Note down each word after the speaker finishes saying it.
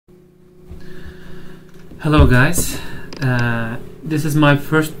Hello guys, this is my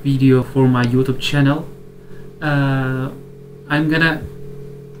first video for my YouTube channel. I'm gonna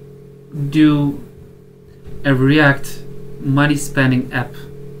do a React money spending app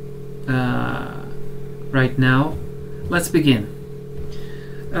right now. Let's begin.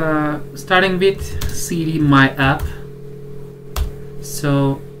 Starting with cd my app.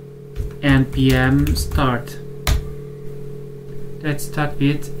 So npm start. Let's start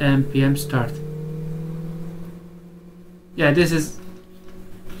with npm start. Yeah, this is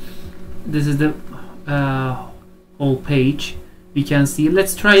the whole page. We can see.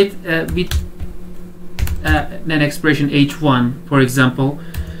 Let's try it with an expression h1, for example.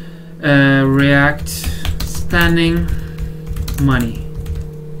 React spending money.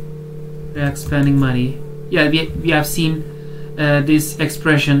 React spending money. Yeah, we have seen this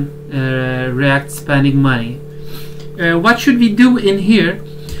expression, React spending money. What should we do in here?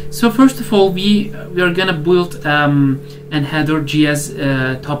 So first of all, we are gonna build an header.js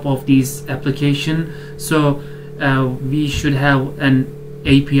top of this application. So we should have an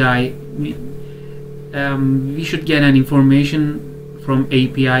API. We should get an information from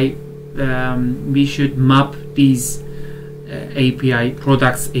API. We should map these API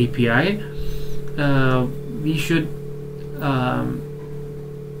products API. We should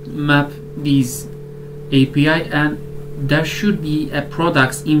map these API, and there should be a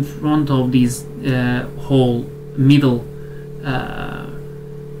products in front of this whole middle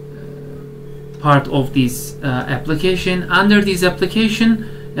part of this application. Under this application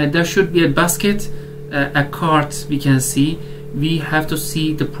there should be a basket, a cart. We can see, we have to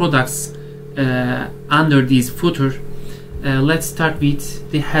see the products under this footer. Let's start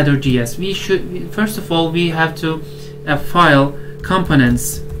with the header.js. We should, first of all, we have to file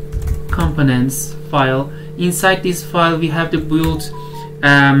components file. Inside this file we have to build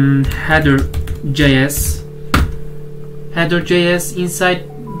header.js. Inside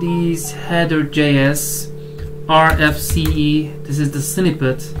this header.js rfce, this is the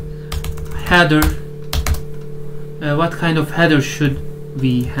snippet header. What kind of header should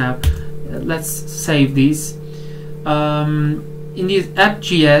we have? Let's save this. In this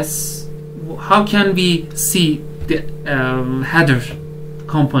app.js, how can we see the header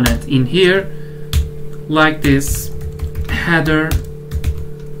component in here? Like this, header.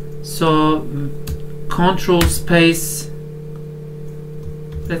 So control space,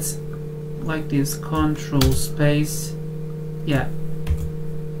 let's like this, control space, yeah,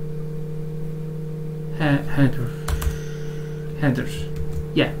 header,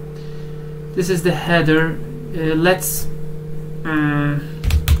 yeah, this is the header. Let's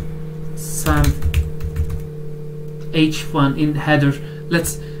some h1 in header.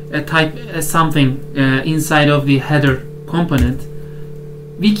 Let's type something inside of the header component.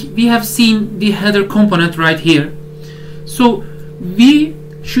 We have seen the header component right here. So we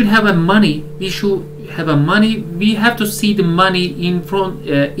should have a money. We have to see the money in front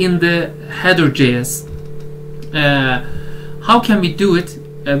in the header.js. How can we do it?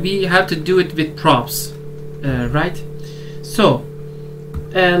 We have to do it with props, right? So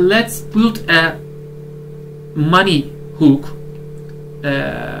let's build a money hook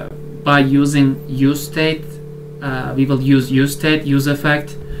by using useState. We will use useState,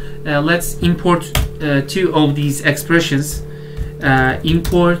 useEffect. Let's import two of these expressions.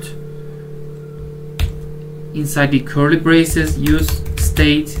 Import inside the curly braces,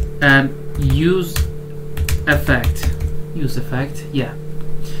 useState and useEffect, yeah,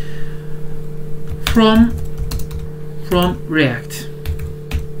 from React.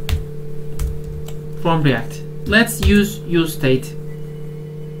 Let's use useState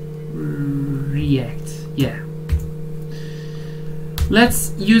React, yeah.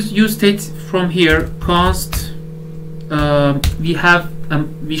 Let's use useState from here. Const we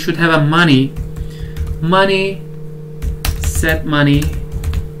should have a money set money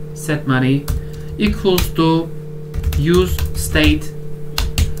equals to useState.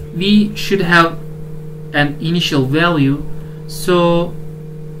 We should have an initial value, so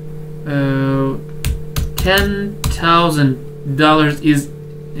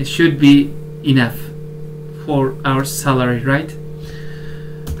 $10,000 should be enough for our salary, right?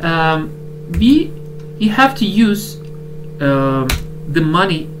 We have to use the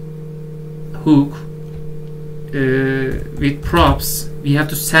money hook with props. We have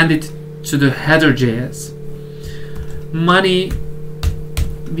to send it to the header.js. Money,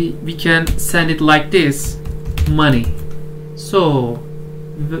 we can send it like this, money. So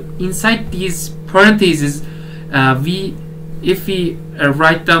inside these parentheses, if we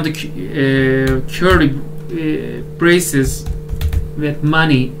write down the curly braces with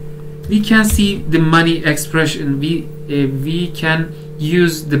money, we can see the money expression. We can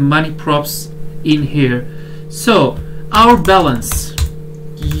use the money props in here. So our balance,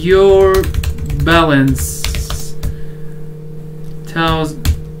 your balance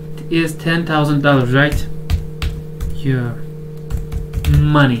is $10,000, right? Your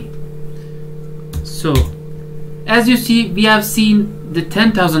money. So as you see, we have seen the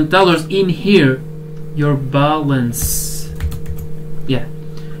 $10,000 in here. Your balance, yeah,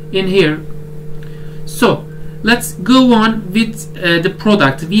 in here. So let's go on with the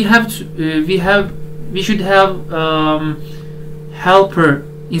product. We should have helper.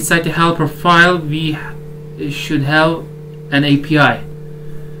 Inside the helper file, we should have an API.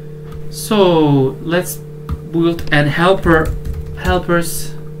 So let's build an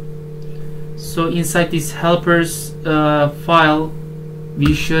helpers. So inside this helpers file,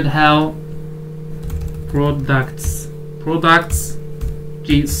 we should have products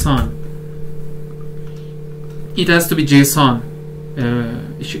JSON. It has to be JSON.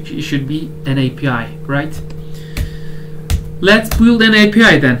 It should be an API, right? Let's build an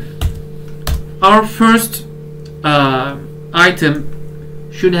API then. Our first item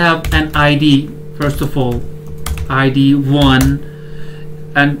should have an ID. First of all, ID 1,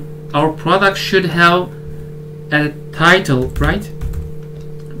 and our product should have a title, right?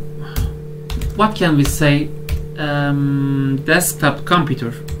 What can we say? Desktop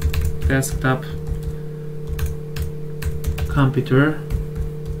computer,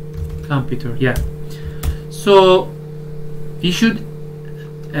 yeah. So we should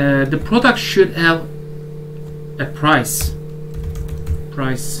the product should have a price.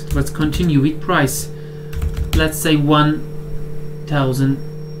 Let's continue with price. Let's say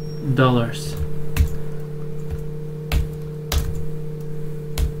 $1,000.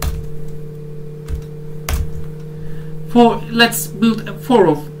 Let's build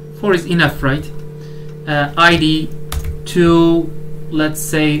 4 is enough, right? ID 2, let's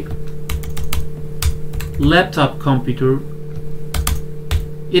say laptop computer.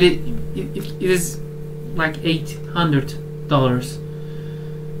 It is like $800.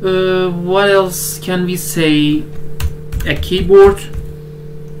 What else can we say? A keyboard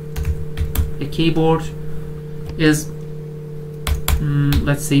is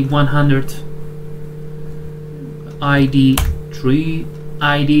let's say 100. ID 3,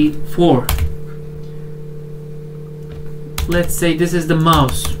 ID 4. Let's say this is the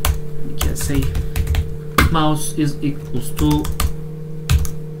mouse. We can say mouse is equals to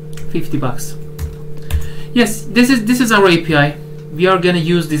 $50. Yes, this is our API. We are gonna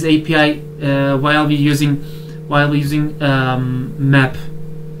use this API while we're using map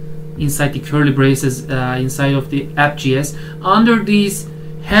inside the curly braces inside of the app.js. Under this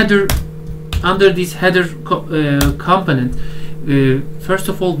header component, first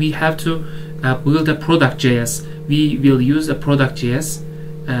of all we have to build a product.js. We will use a product.js.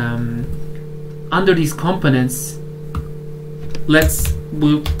 Under these components, let's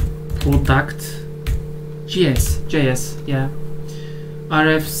build product.js. Yeah,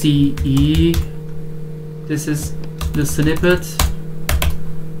 RFCE. This is the snippet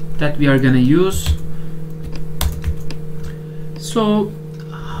that we are gonna use. So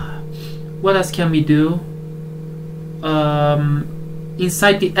what else can we do?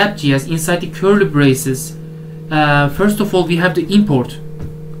 Inside the app.js, inside the curly braces, first of all we have to import.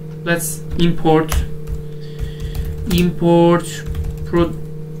 Let's import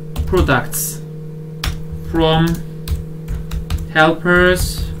products from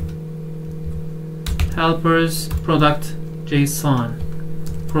helpers product.json.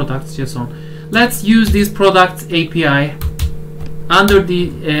 Let's use this product API under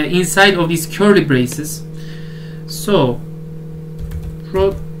the inside of these curly braces. So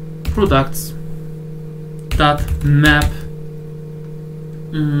products dot map,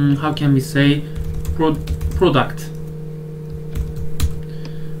 how can we say, product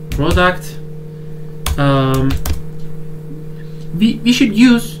we should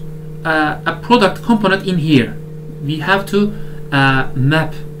use a product component in here. We have to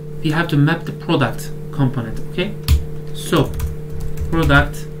map the product component. Okay, so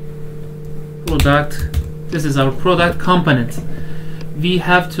product, this is our product component. We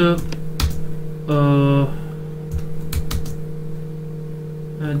have to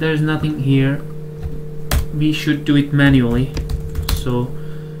there's nothing here. We should do it manually. So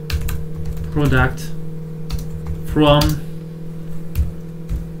product from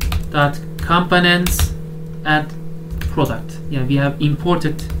that components add product. Yeah, we have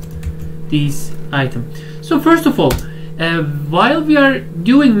imported these item. So first of all, while we are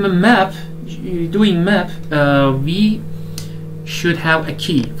doing map, we should have a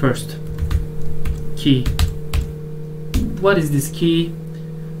key first. Key. What is this key?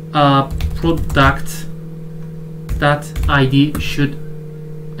 Product that ID should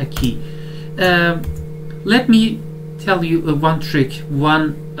a key. Let me tell you one trick,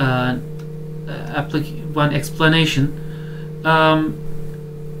 one explanation.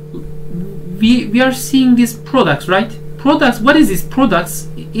 We are seeing these products, right? Products. What is this products?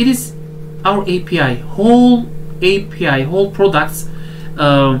 It is our API. Whole API, whole products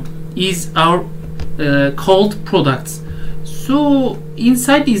is our called products. So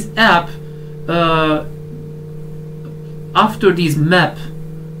inside this app, after this map,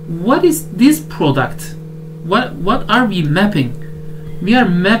 what is this product? What are we mapping? We are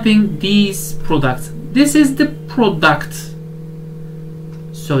mapping these products. This is the product.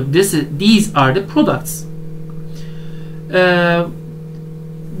 So these are the products.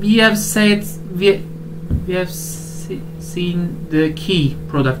 We have said we have seen the key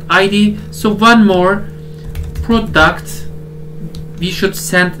product ID. So one more product we should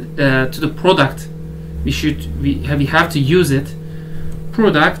send to the product. We have to use it.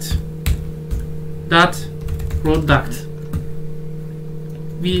 Product dot product.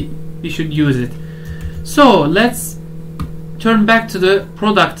 We should use it. So let's turn back to the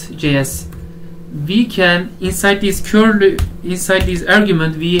product.js. We can inside this curly, inside this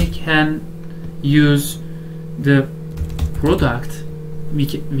argument, we can use the product. We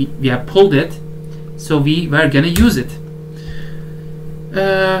have pulled it, so we were gonna use it.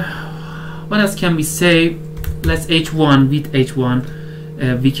 What else can we say? Let's h1. With h1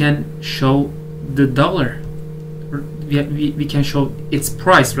 we can show the dollar. We can show its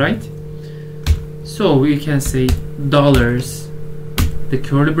price, right? So we can say dollars, the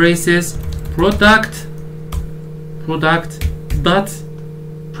curly braces, product dot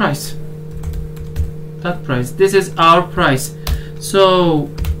price. This is our price. So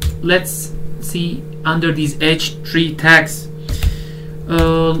let's see under these h3 tags.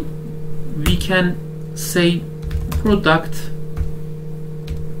 We can say product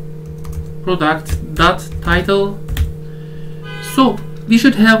dot title. So we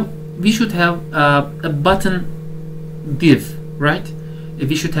should have a button div, right?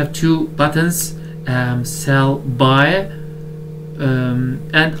 We should have two buttons, sell, buy,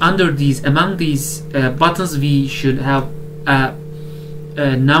 and under these, among these buttons, we should have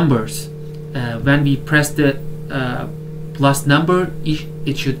numbers. When we press the plus number,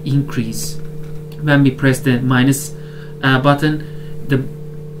 it should increase. When we press the minus button,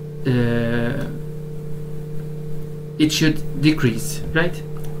 it should decrease, right?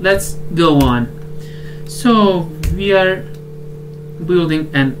 Let's go on. So we are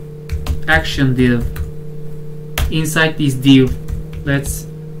building an action div. Inside this div, let's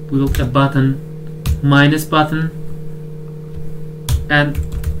build a button, minus button, and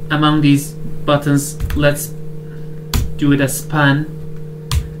among these buttons, let's do it as span,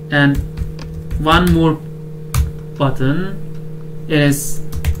 and one more button. It is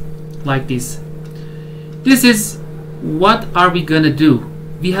like this. This is what are we gonna do?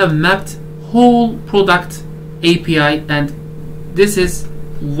 We have mapped whole product API, and this is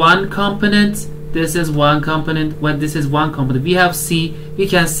one component. This is one component. When this is one component, we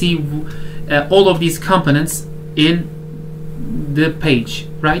can see all of these components in the page,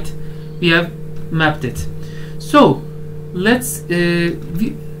 right? We have mapped it. So let's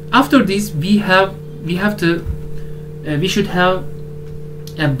after this we should have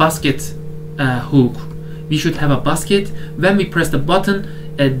a basket hook. We should have a basket. When we press the button,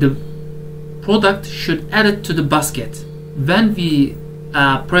 the product should add it to the basket. When we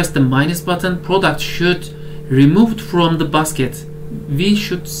press the minus button, product should remove it from the basket. We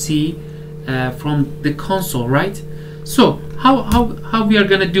should see from the console, right? So how we are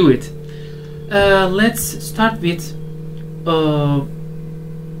gonna do it? Let's start with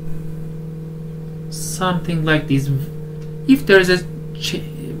something like this. If there is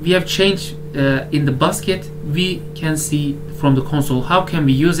we have changed in the basket, we can see from the console. How can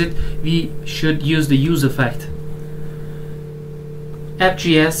we use it? We should use the use effect.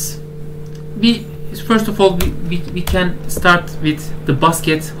 App.js. First of all, we can start with the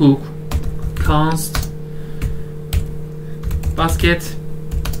basket hook. Const basket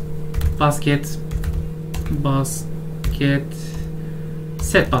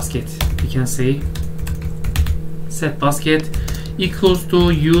set basket. We can say set basket equals to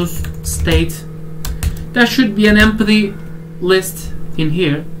use state. There should be an empty list in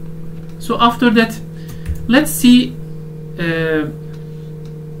here. So after that, let's see the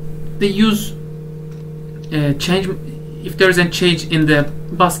use change. If there is a change in the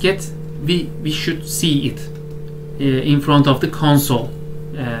basket, we should see it. in front of the console.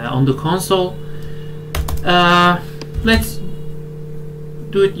 On the console, let's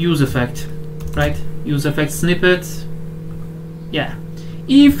do it use effect, right? Use effect snippet. Yeah,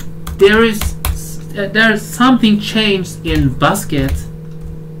 if there's something changed in basket,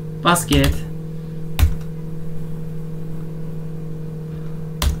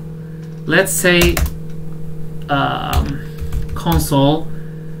 let's say console,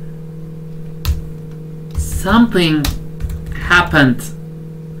 something happened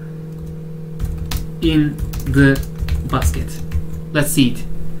in the basket. Let's see it.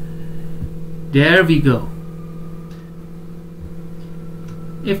 There we go.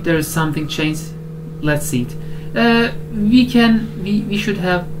 If there is something changed, let's see it. We should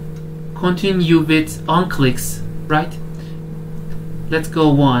have continue with onclicks, right? Let's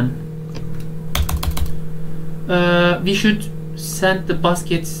go one. We should send the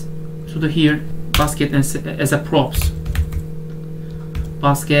baskets to the here basket as a props.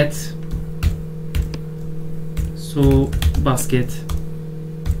 Basket. So basket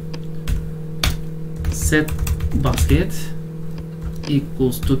set basket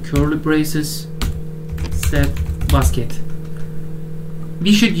equals to curly braces set basket.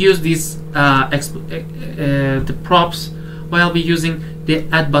 We should use these the props while we're using the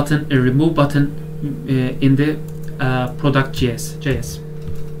add button and remove button in the product.js.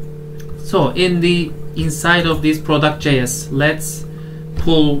 So in the inside of this product.js, let's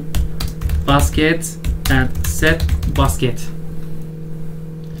pull basket and set basket.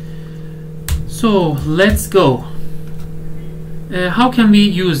 So let's go. How can we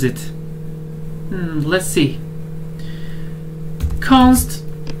use it? Let's see. Const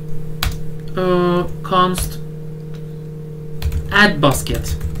add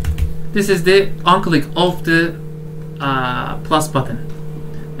basket. This is the onclick of the plus button.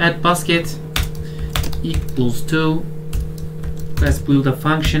 Add basket equals to, let's build a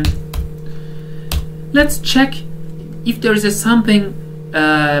function. Let's check if there is something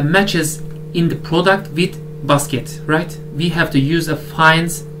matches in the product with basket, right? We have to use a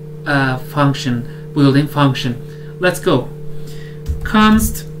finds function, building function. Let's go.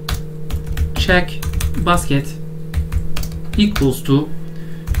 Const check basket equals to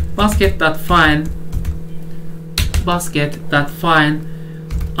basket.find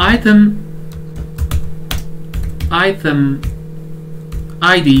item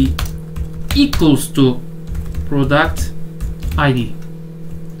ID equals to product ID.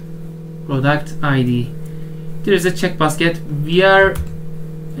 There is a check basket. We are,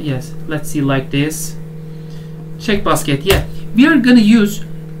 yes, let's see like this. Check basket. Yeah, we are gonna use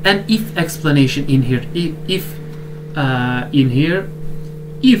an if explanation in here.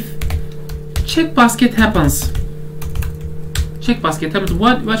 If check basket happens,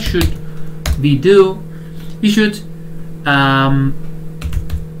 what should we do? We should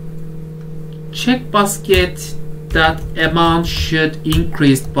check basket that amount should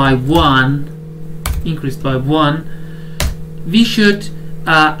increase by one. We should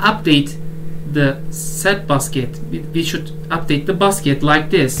update the set basket. We should update the basket like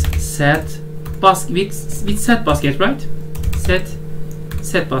this. Set basket with set basket, right? Set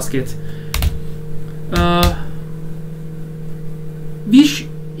basket.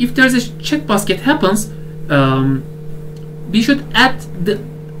 If there's a check basket happens, we should add the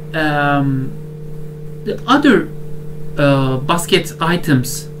other basket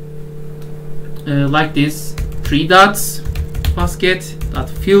items like this. 3 dots basket dot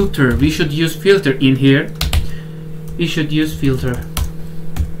filter. We should use filter in here. We should use filter.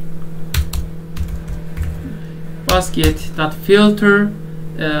 Basket dot filter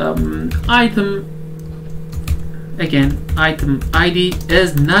item. Again, item ID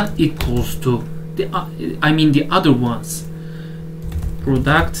is not equals to the the other ones.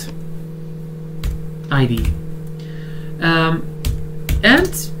 Product ID.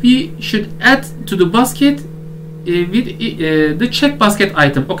 And we should add to the basket with the check basket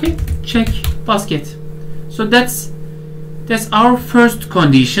item. Okay, check basket. So that's our first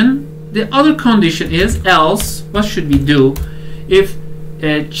condition. The other condition is else. What should we do if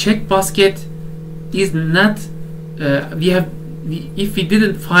check basket is not if we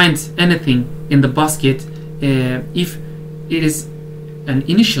didn't find anything in the basket, if it is an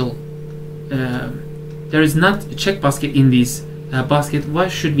initial there is not a check basket in this basket,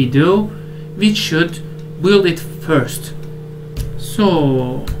 what should we do? We should build it first.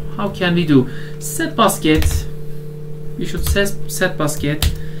 So how can we do? Set basket. We should set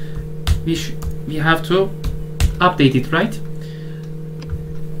basket. We have to update it, right?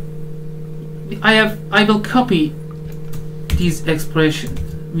 I will copy this expression.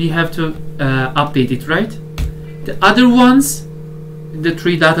 We have to update it, right? the other ones, the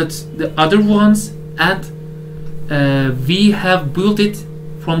three dotted, the other ones, and we have built it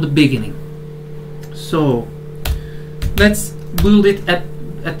from the beginning. So let's build it at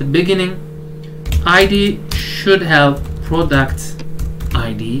the beginning. ID should have product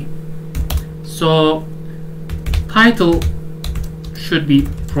ID. So title should be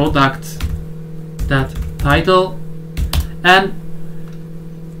product that title, and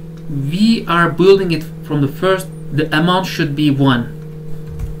we are building it from the first. The amount should be 1.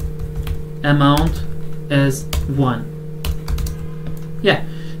 Amount is 1. Yeah,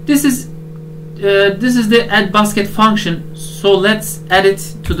 this is the add basket function. So let's add it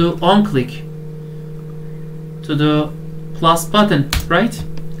to the on click, to the plus button, right?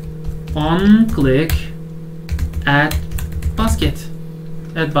 On click, add basket,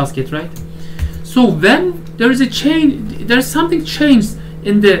 right? So when there is a change, there's something changed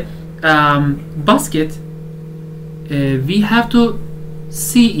in the basket, we have to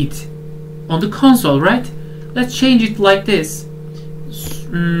see it on the console, right? Let's change it like this.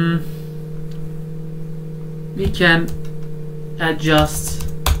 We can adjust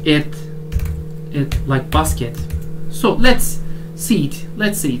it like basket. So let's see it.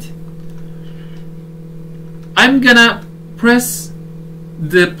 I'm gonna press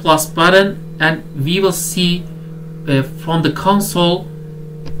the plus button and we will see from the console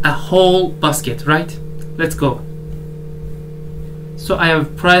a whole basket, right? Let's go. So I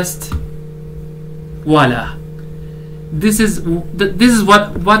have pressed, voila. This is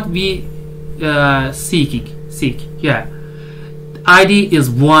what we seek. Yeah, ID is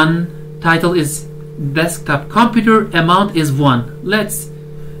 1, title is desktop computer, amount is 1. Let's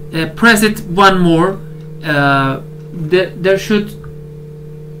press it one more. There should.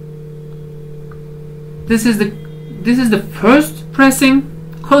 This is the first pressing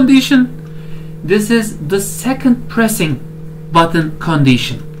condition. This is the second pressing button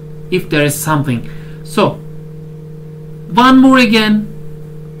condition, if there is something. So one more again,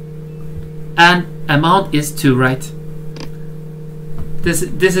 and amount is 2, right? This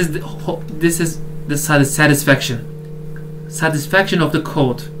is the satisfaction of the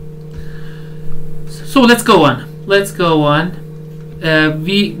code. So let's go on.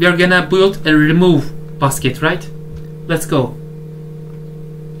 We are gonna build a remove basket, right? Let's go.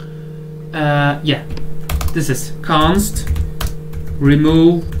 Yeah, this is const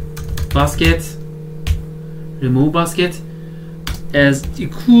remove basket as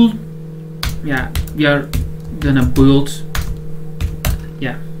equal. Yeah, we are gonna build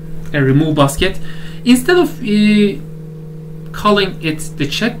a remove basket. Instead of calling it the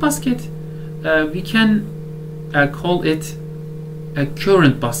check basket, we can call it a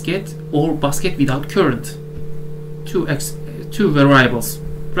current basket or basket without current. Two variables,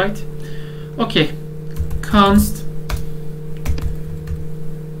 right? Okay, const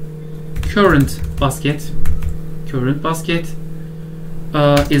current basket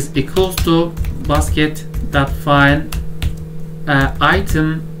is equals to basket dot find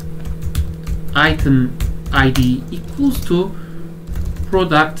item ID equals to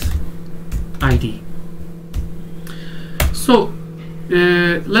product ID. So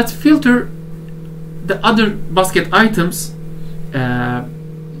let's filter the other basket items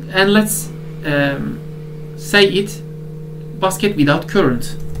and let's say it basket without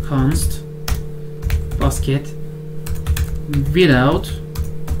current. Const basket without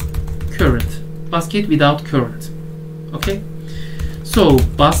current. Okay, so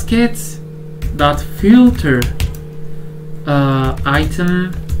basket dot filter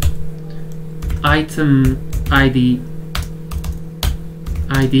item ID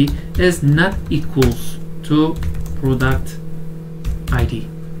is not equals to product ID.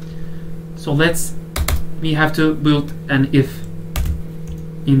 So we have to build an if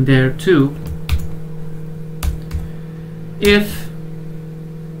in there too. If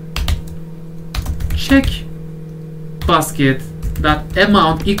check basket that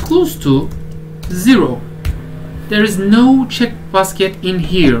amount equals to 0, there is no check basket in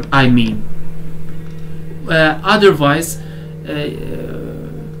here, I mean. Otherwise,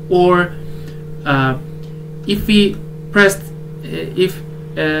 or if we pressed if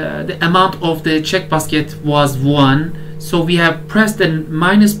the amount of the check basket was 1, so we have pressed the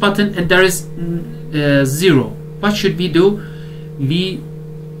minus button and there is 0. What should we do? We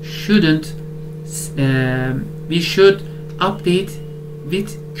should update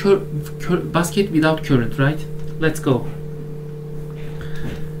with basket without current, right? Let's go.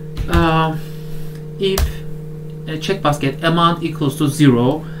 If check basket amount equals to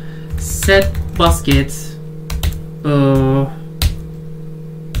 0, set basket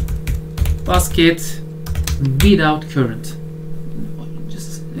without current.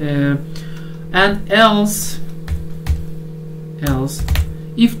 Just and else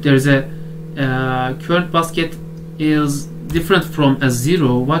if there's a current basket is different from a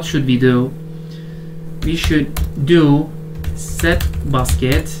 0, what should we do? We should do set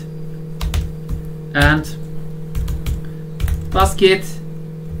basket and basket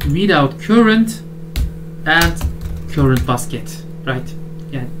without current and current basket, right?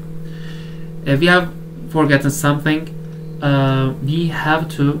 Yeah. We have forgotten something. We have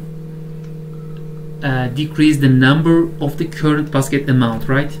to decrease the number of the current basket amount,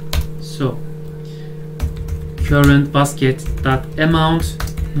 right? So current basket dot amount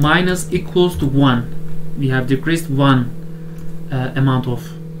minus equals to 1. We have decreased 1 amount of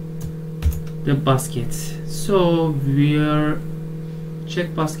the basket. So we are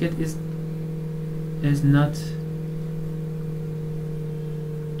check basket is not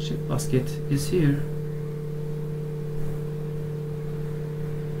check basket is here.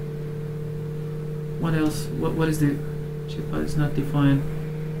 What else? What is the check basket is not defined?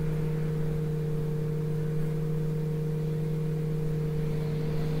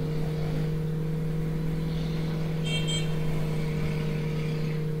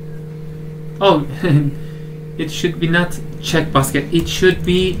 Oh, it should be not check basket, it should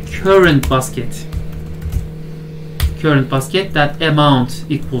be current basket. Current basket that amount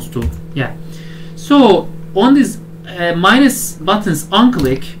equals to, yeah. So on this minus buttons on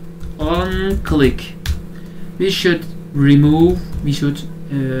click, we should remove, we should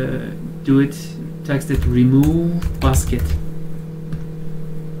do it, text it remove basket.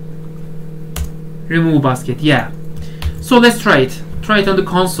 Remove basket, yeah. So let's try it. Try it on the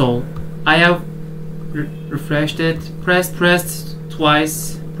console. I have refreshed it, pressed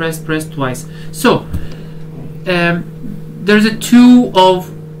twice, pressed twice. So there's a 2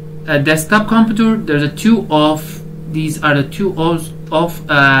 of a desktop computer, there's a 2 of, these are the 2 of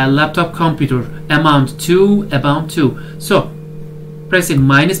laptop computer, amount 2. So pressing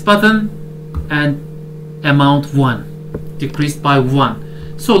minus button and amount 1, decreased by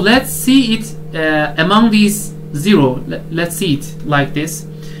 1. So let's see it among these 0. Let's see it like this.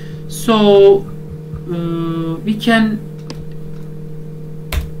 So we can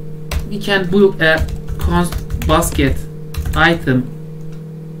build a const basket item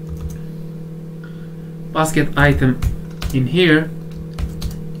in here.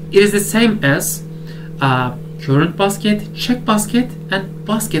 It is the same as current basket, check basket, and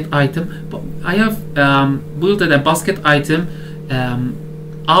basket item. But I have built a basket item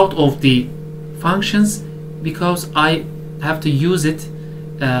out of the functions because I have to use it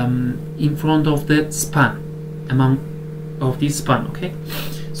in front of the span, among of this span. Okay,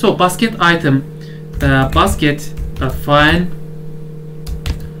 so basket item, basket that find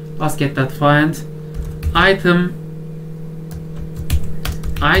item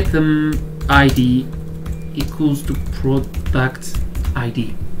ID equals to product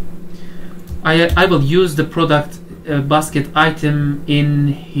ID. I will use the product basket item in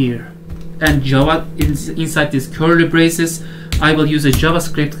here, and Java inside these curly braces I will use a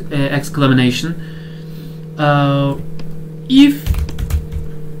JavaScript exclamation. If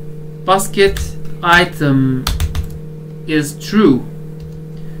basket item is true,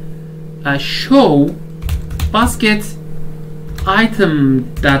 show basket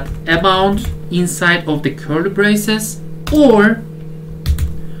item that amount inside of the curly braces, or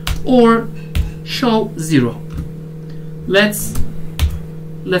show 0. Let's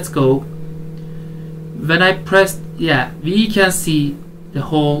go. When I press, yeah, we can see the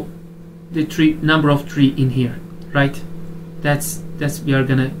tree number of tree in here, right? That's we are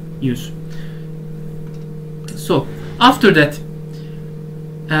gonna use. So after that,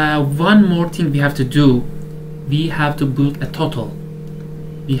 one more thing we have to do. We have to build a total.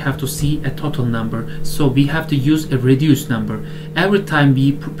 We have to see a total number. So we have to use a reduce number. Every time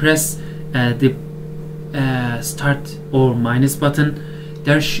we press the start or minus button,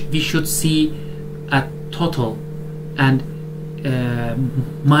 we should see a total, and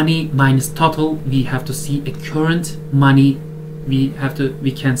money minus total, we have to see a current money we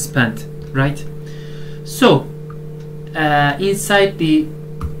can spend, right? So inside the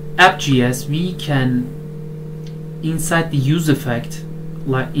app.js, we can, inside the use effect,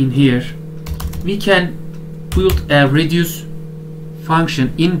 like in here, we can build a reduce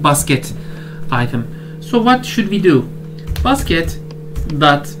function in basket item. So what should we do? Basket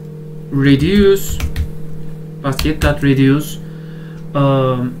dot reduce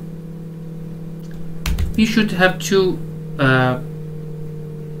we should have 2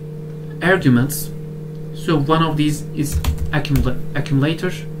 arguments. So one of these is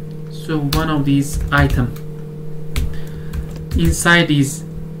accumulator, so one of these item inside this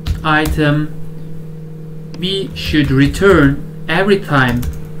item we should return every time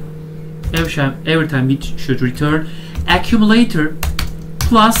we should return accumulator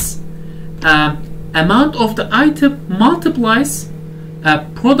plus amount of the item multiplies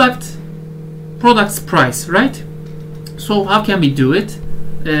product's price, right? So how can we do it?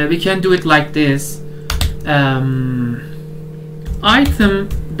 We can do it like this. Item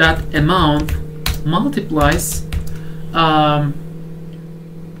that amount multiplies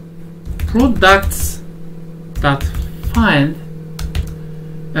products that find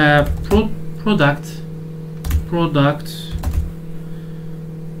product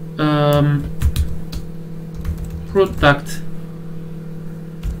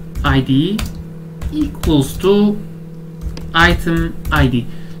ID equals to item ID.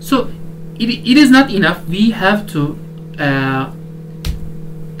 So it is not enough. We have to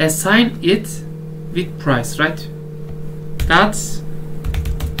assign it with price, right? That's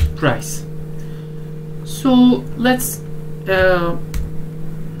price. So let's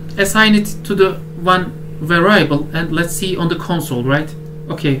assign it to the one variable and let's see on the console, right?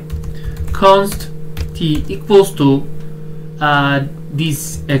 Okay, const t equals to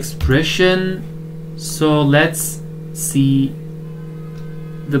this expression. So let's see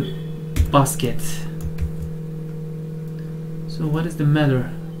the basket. So what is the matter?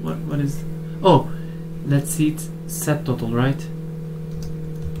 What is? Oh, let's see it set total, right?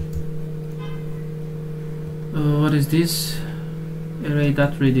 What is this?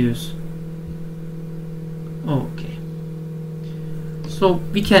 Array.reduce. Oh, okay. So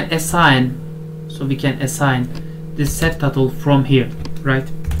we can assign. The set total from here, right?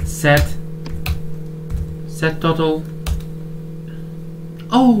 Set total.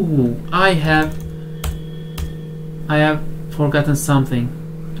 Oh, I have forgotten something.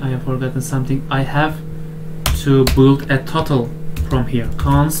 I have to build a total from here.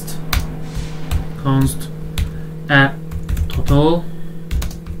 Const a total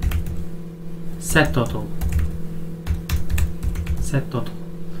set total.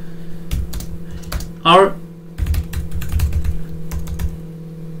 Our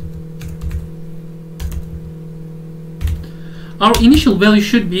initial value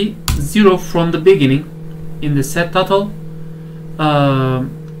should be 0 from the beginning in the set total.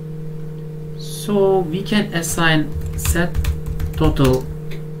 So we can assign set total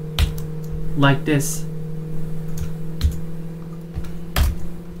like this.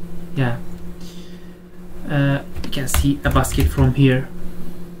 Yeah, you can see a basket from here.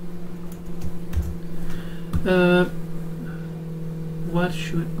 What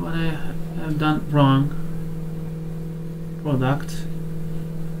I have done wrong?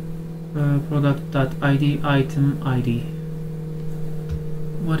 Product.id item ID.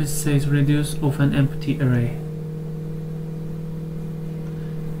 What it says, reduce of an empty array.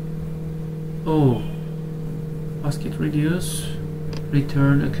 Oh, basket reduce,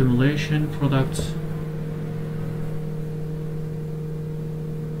 return accumulation product.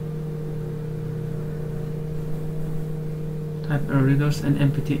 Type array reduce an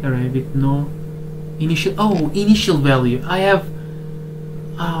empty array with no initial value. I have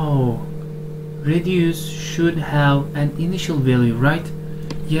reduce should have an initial value, right?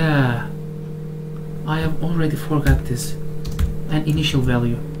 Yeah, I have already forgot this. An initial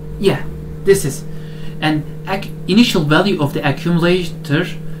value. Yeah, this is an initial value of the accumulator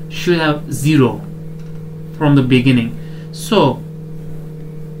should have 0 from the beginning. So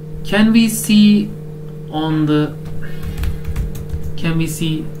can we see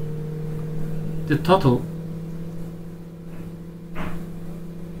the total?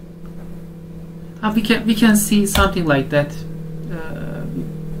 We can see something like that.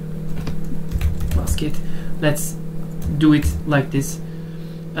 Basket. Let's do it like this.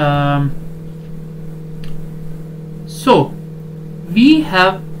 So we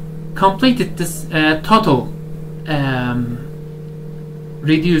have completed this total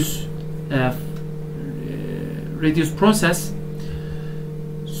reduce process.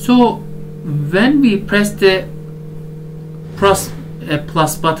 So when we press the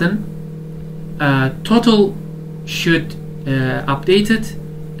plus button, total should update it,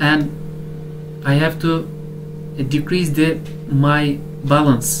 and I have to decrease my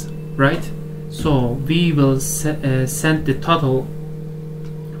balance, right? So we will send the total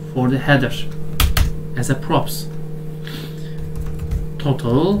for the header as a props.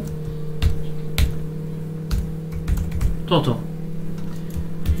 Total.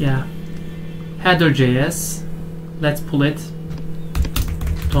 Yeah, header.js. Let's pull it.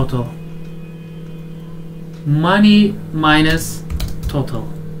 Total. Money minus total.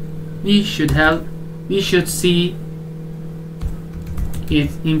 We should see it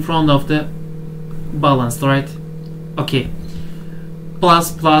in front of the balance, right? Okay,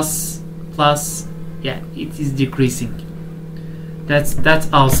 plus plus plus, yeah, it is decreasing. That's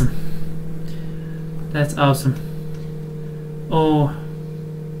awesome. That's awesome. Oh,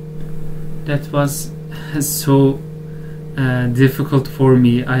 that was so difficult for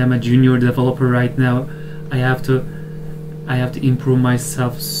me. I am a junior developer right now. I have to improve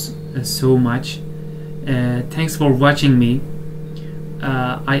myself so much. Thanks for watching me.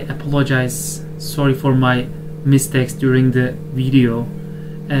 I apologize, sorry for my mistakes during the video.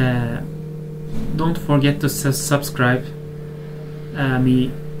 Don't forget to subscribe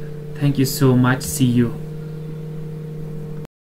me. Thank you so much. See you.